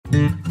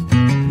Detailed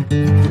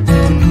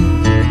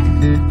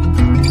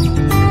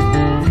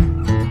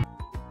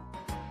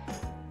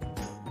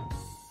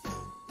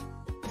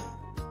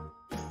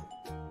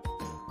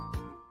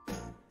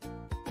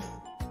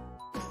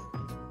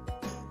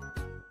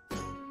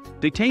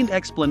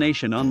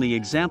explanation on the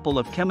example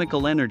of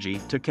chemical energy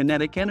to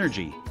kinetic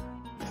energy.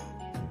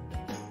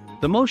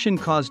 The motion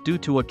caused due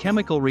to a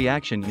chemical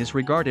reaction is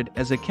regarded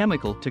as a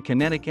chemical to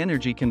kinetic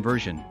energy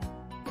conversion.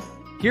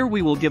 Here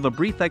we will give a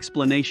brief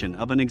explanation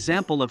of an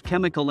example of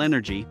chemical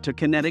energy to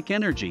kinetic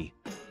energy.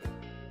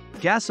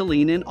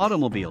 Gasoline in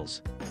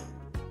automobiles.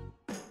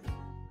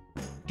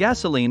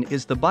 Gasoline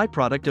is the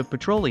byproduct of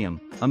petroleum,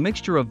 a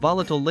mixture of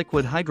volatile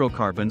liquid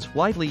hydrocarbons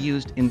widely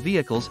used in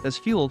vehicles as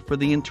fuel for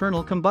the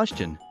internal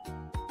combustion.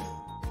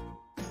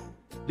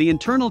 The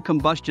internal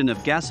combustion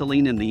of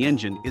gasoline in the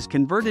engine is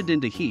converted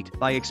into heat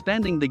by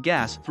expanding the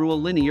gas through a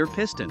linear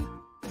piston.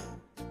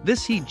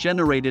 This heat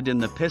generated in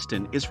the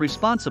piston is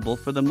responsible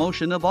for the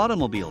motion of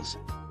automobiles.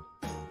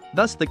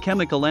 Thus, the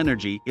chemical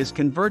energy is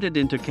converted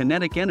into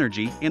kinetic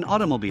energy in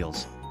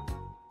automobiles.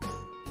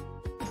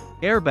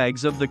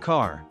 Airbags of the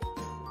car.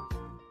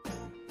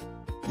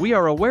 We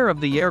are aware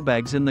of the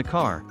airbags in the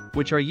car,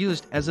 which are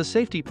used as a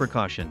safety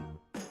precaution.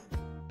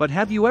 But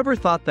have you ever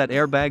thought that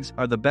airbags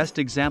are the best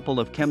example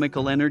of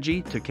chemical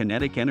energy to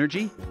kinetic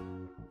energy?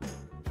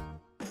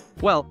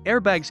 Well,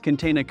 airbags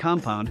contain a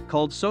compound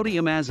called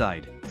sodium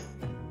azide.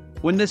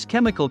 When this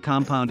chemical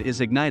compound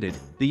is ignited,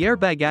 the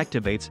airbag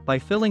activates by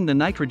filling the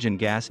nitrogen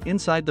gas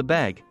inside the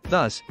bag.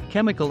 Thus,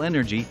 chemical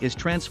energy is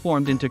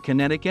transformed into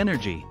kinetic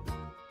energy.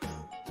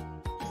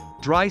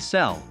 Dry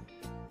cell.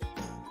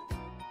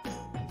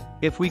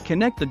 If we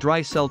connect the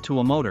dry cell to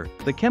a motor,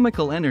 the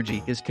chemical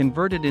energy is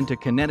converted into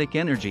kinetic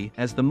energy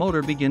as the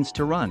motor begins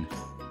to run.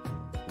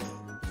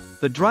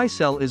 The dry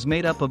cell is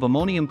made up of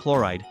ammonium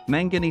chloride,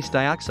 manganese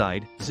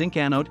dioxide, zinc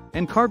anode,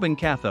 and carbon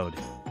cathode.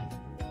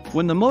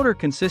 When the motor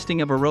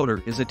consisting of a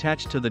rotor is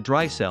attached to the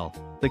dry cell,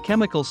 the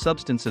chemical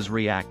substances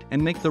react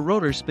and make the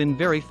rotor spin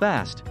very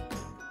fast.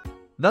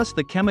 Thus,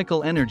 the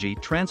chemical energy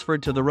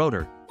transferred to the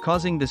rotor,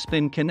 causing the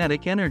spin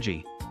kinetic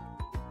energy.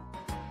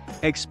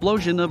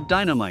 Explosion of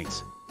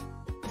dynamites.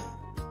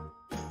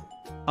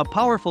 A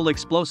powerful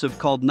explosive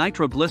called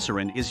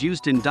nitroglycerin is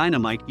used in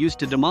dynamite used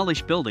to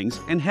demolish buildings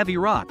and heavy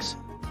rocks.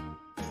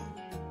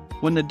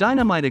 When the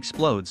dynamite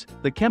explodes,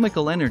 the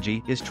chemical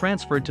energy is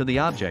transferred to the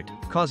object,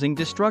 causing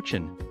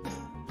destruction.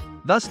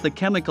 Thus, the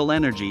chemical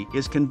energy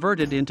is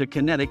converted into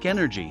kinetic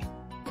energy.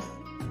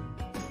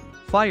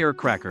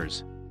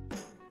 Firecrackers.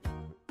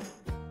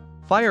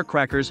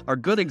 Firecrackers are a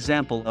good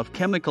example of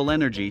chemical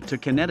energy to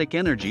kinetic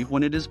energy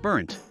when it is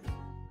burnt.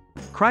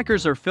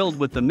 Crackers are filled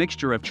with the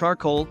mixture of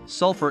charcoal,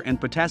 sulfur, and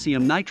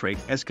potassium nitrate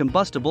as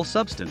combustible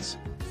substance.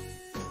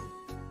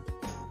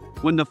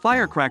 When the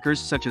firecrackers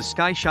such as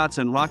sky shots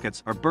and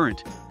rockets are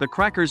burnt, the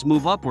crackers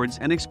move upwards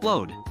and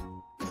explode.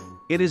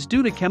 It is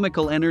due to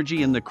chemical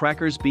energy in the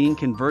crackers being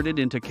converted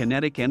into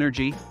kinetic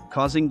energy,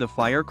 causing the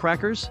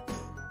firecrackers.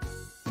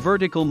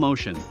 Vertical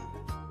motion.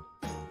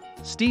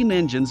 Steam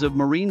engines of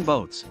marine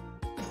boats.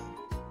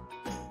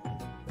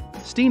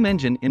 Steam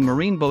engine in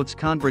marine boats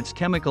converts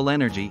chemical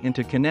energy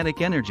into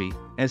kinetic energy,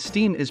 as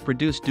steam is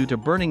produced due to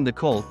burning the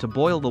coal to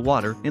boil the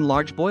water in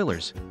large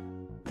boilers.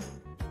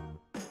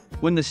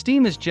 When the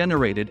steam is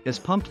generated as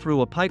pumped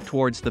through a pipe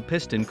towards the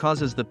piston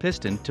causes the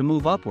piston to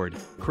move upward,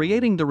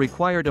 creating the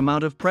required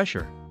amount of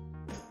pressure.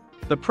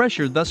 The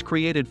pressure thus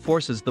created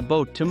forces the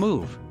boat to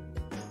move.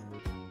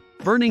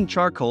 Burning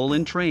charcoal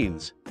in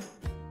trains.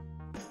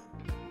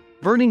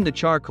 Burning the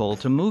charcoal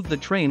to move the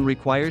train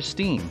requires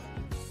steam.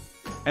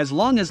 As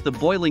long as the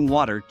boiling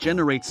water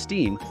generates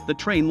steam, the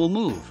train will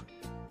move.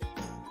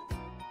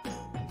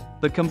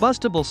 The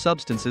combustible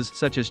substances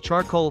such as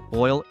charcoal,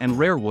 oil, and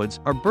rare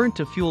woods are burnt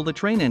to fuel the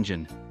train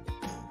engine.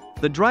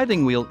 The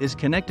driving wheel is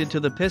connected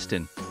to the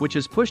piston, which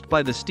is pushed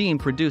by the steam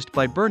produced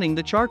by burning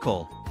the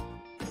charcoal.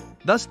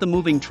 Thus, the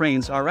moving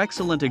trains are an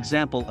excellent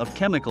example of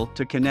chemical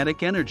to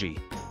kinetic energy.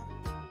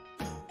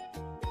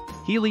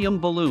 Helium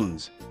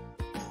balloons.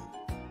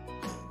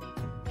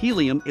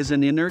 Helium is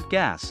an inert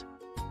gas.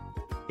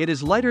 It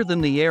is lighter than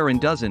the air and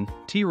doesn't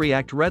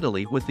react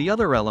readily with the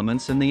other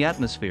elements in the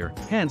atmosphere,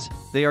 hence,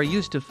 they are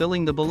used to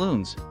filling the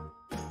balloons.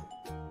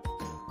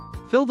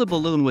 Fill the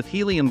balloon with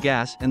helium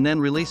gas and then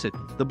release it.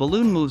 The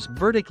balloon moves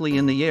vertically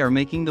in the air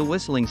making the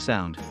whistling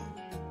sound.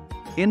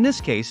 In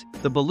this case,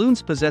 the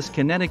balloons possess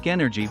kinetic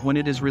energy when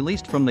it is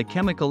released from the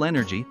chemical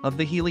energy of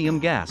the helium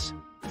gas.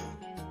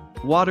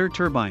 Water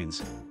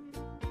turbines.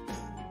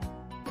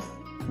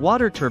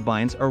 Water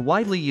turbines are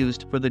widely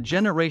used for the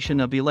generation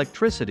of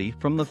electricity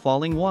from the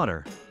falling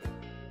water.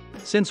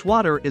 Since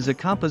water is a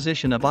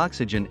composition of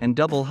oxygen and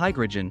double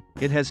hydrogen,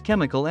 it has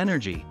chemical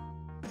energy.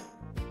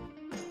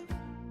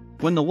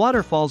 When the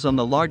water falls on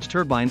the large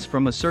turbines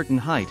from a certain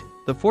height,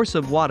 the force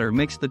of water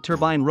makes the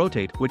turbine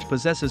rotate, which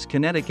possesses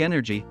kinetic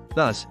energy.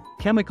 Thus,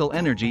 chemical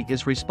energy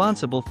is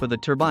responsible for the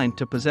turbine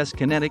to possess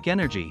kinetic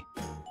energy.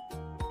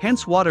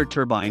 Hence, water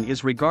turbine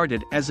is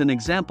regarded as an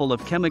example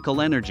of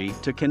chemical energy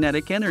to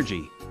kinetic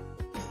energy.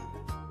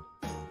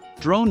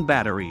 Drone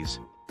batteries.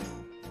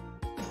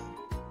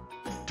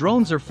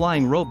 Drones are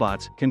flying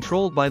robots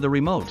controlled by the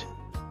remote.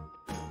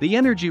 The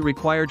energy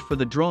required for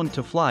the drone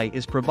to fly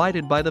is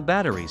provided by the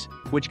batteries,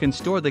 which can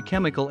store the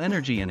chemical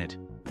energy in it.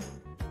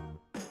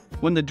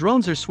 When the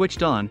drones are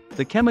switched on,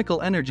 the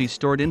chemical energy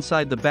stored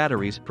inside the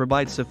batteries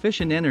provides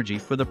sufficient energy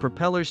for the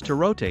propellers to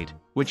rotate,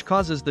 which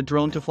causes the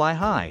drone to fly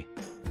high.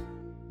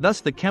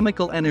 Thus, the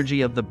chemical energy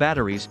of the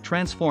batteries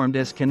transformed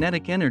as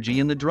kinetic energy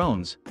in the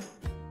drones.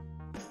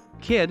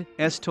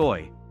 Kid-S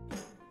toy.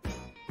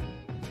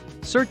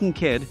 Certain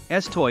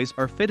Kid-S toys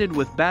are fitted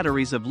with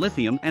batteries of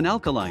lithium and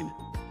alkaline.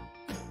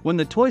 When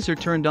the toys are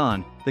turned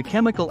on, the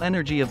chemical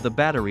energy of the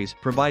batteries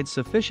provides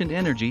sufficient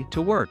energy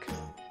to work,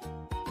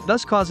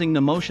 thus causing the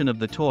motion of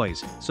the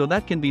toys, so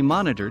that can be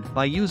monitored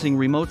by using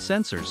remote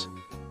sensors.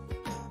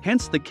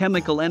 Hence, the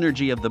chemical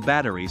energy of the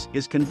batteries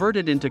is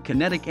converted into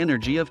kinetic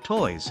energy of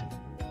toys.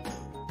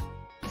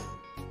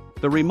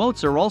 The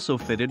remotes are also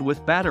fitted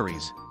with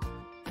batteries.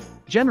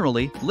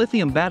 Generally,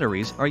 lithium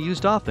batteries are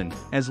used often,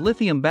 as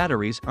lithium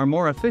batteries are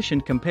more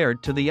efficient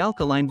compared to the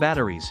alkaline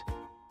batteries.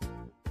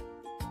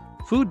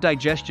 Food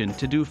digestion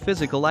to do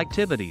physical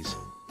activities.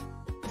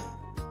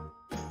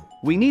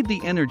 We need the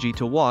energy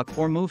to walk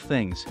or move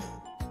things.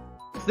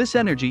 This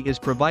energy is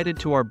provided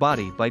to our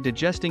body by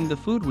digesting the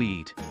food we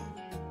eat.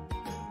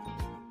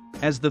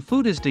 As the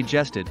food is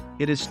digested,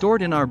 it is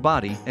stored in our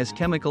body as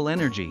chemical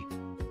energy.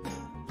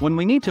 When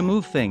we need to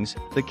move things,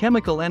 the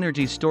chemical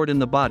energy stored in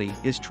the body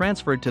is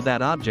transferred to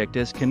that object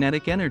as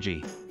kinetic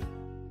energy.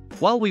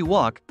 While we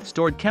walk,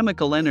 stored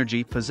chemical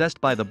energy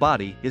possessed by the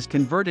body is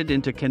converted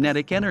into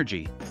kinetic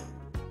energy.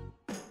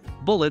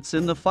 Bullets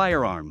in the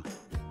firearm.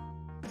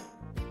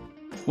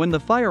 When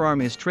the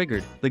firearm is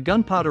triggered, the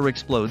gunpowder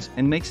explodes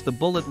and makes the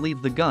bullet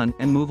leave the gun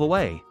and move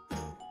away.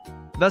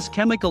 Thus,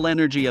 chemical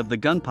energy of the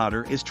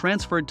gunpowder is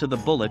transferred to the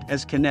bullet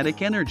as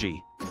kinetic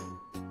energy.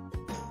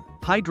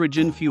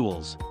 Hydrogen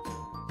fuels.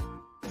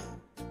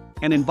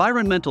 An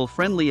environmental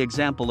friendly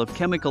example of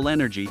chemical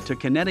energy to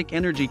kinetic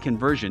energy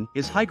conversion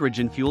is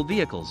hydrogen fuel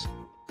vehicles.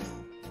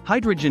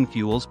 Hydrogen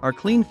fuels are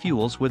clean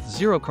fuels with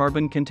zero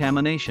carbon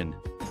contamination.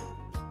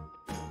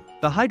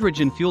 The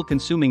hydrogen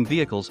fuel-consuming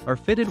vehicles are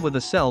fitted with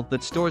a cell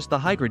that stores the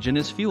hydrogen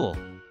as fuel.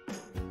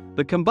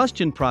 The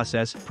combustion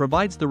process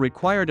provides the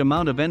required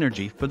amount of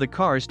energy for the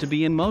cars to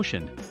be in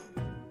motion.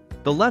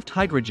 The left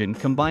hydrogen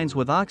combines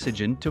with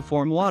oxygen to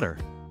form water.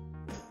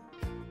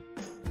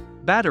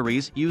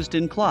 Batteries used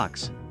in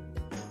clocks.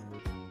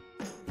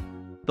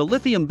 The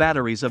lithium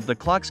batteries of the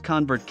clocks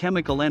convert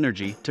chemical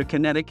energy to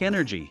kinetic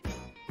energy.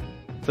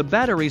 The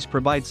batteries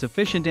provide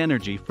sufficient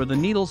energy for the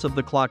needles of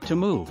the clock to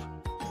move.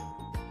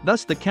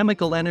 Thus, the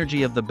chemical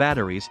energy of the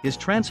batteries is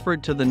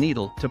transferred to the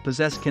needle to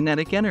possess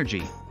kinetic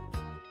energy.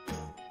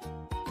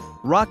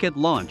 Rocket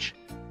launch.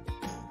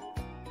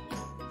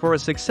 For a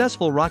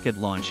successful rocket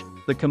launch,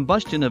 the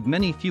combustion of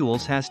many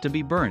fuels has to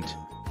be burnt.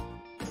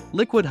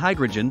 Liquid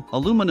hydrogen,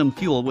 aluminum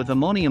fuel with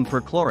ammonium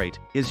perchlorate,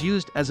 is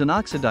used as an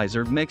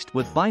oxidizer mixed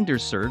with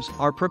binders serves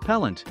our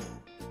propellant.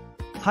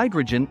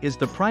 Hydrogen is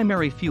the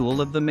primary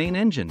fuel of the main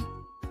engine.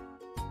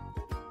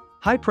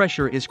 High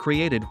pressure is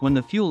created when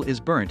the fuel is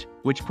burnt,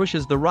 which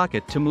pushes the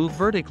rocket to move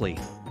vertically.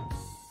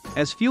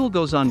 As fuel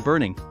goes on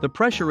burning, the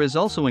pressure is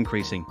also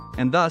increasing,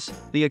 and thus,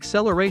 the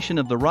acceleration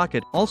of the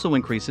rocket also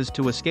increases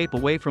to escape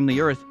away from the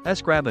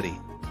Earth's gravity.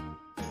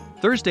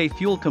 Thursday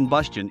fuel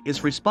combustion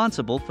is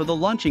responsible for the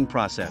launching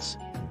process.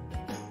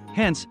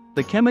 Hence,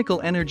 the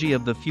chemical energy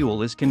of the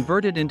fuel is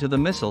converted into the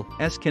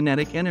missile's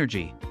kinetic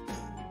energy.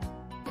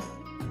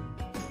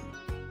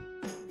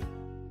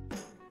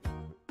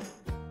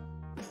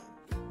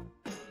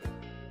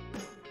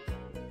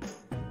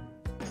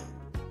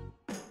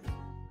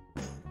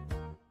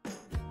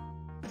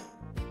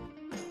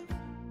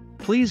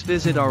 Please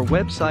visit our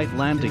website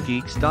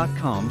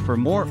lambdageeks.com for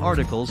more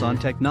articles on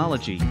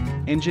technology,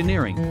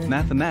 engineering,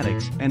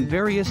 mathematics, and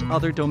various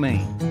other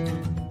domains.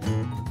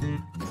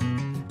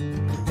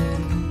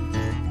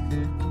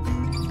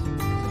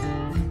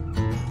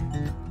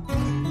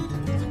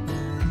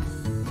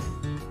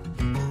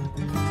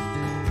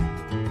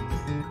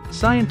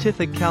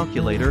 Scientific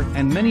calculator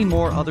and many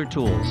more other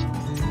tools.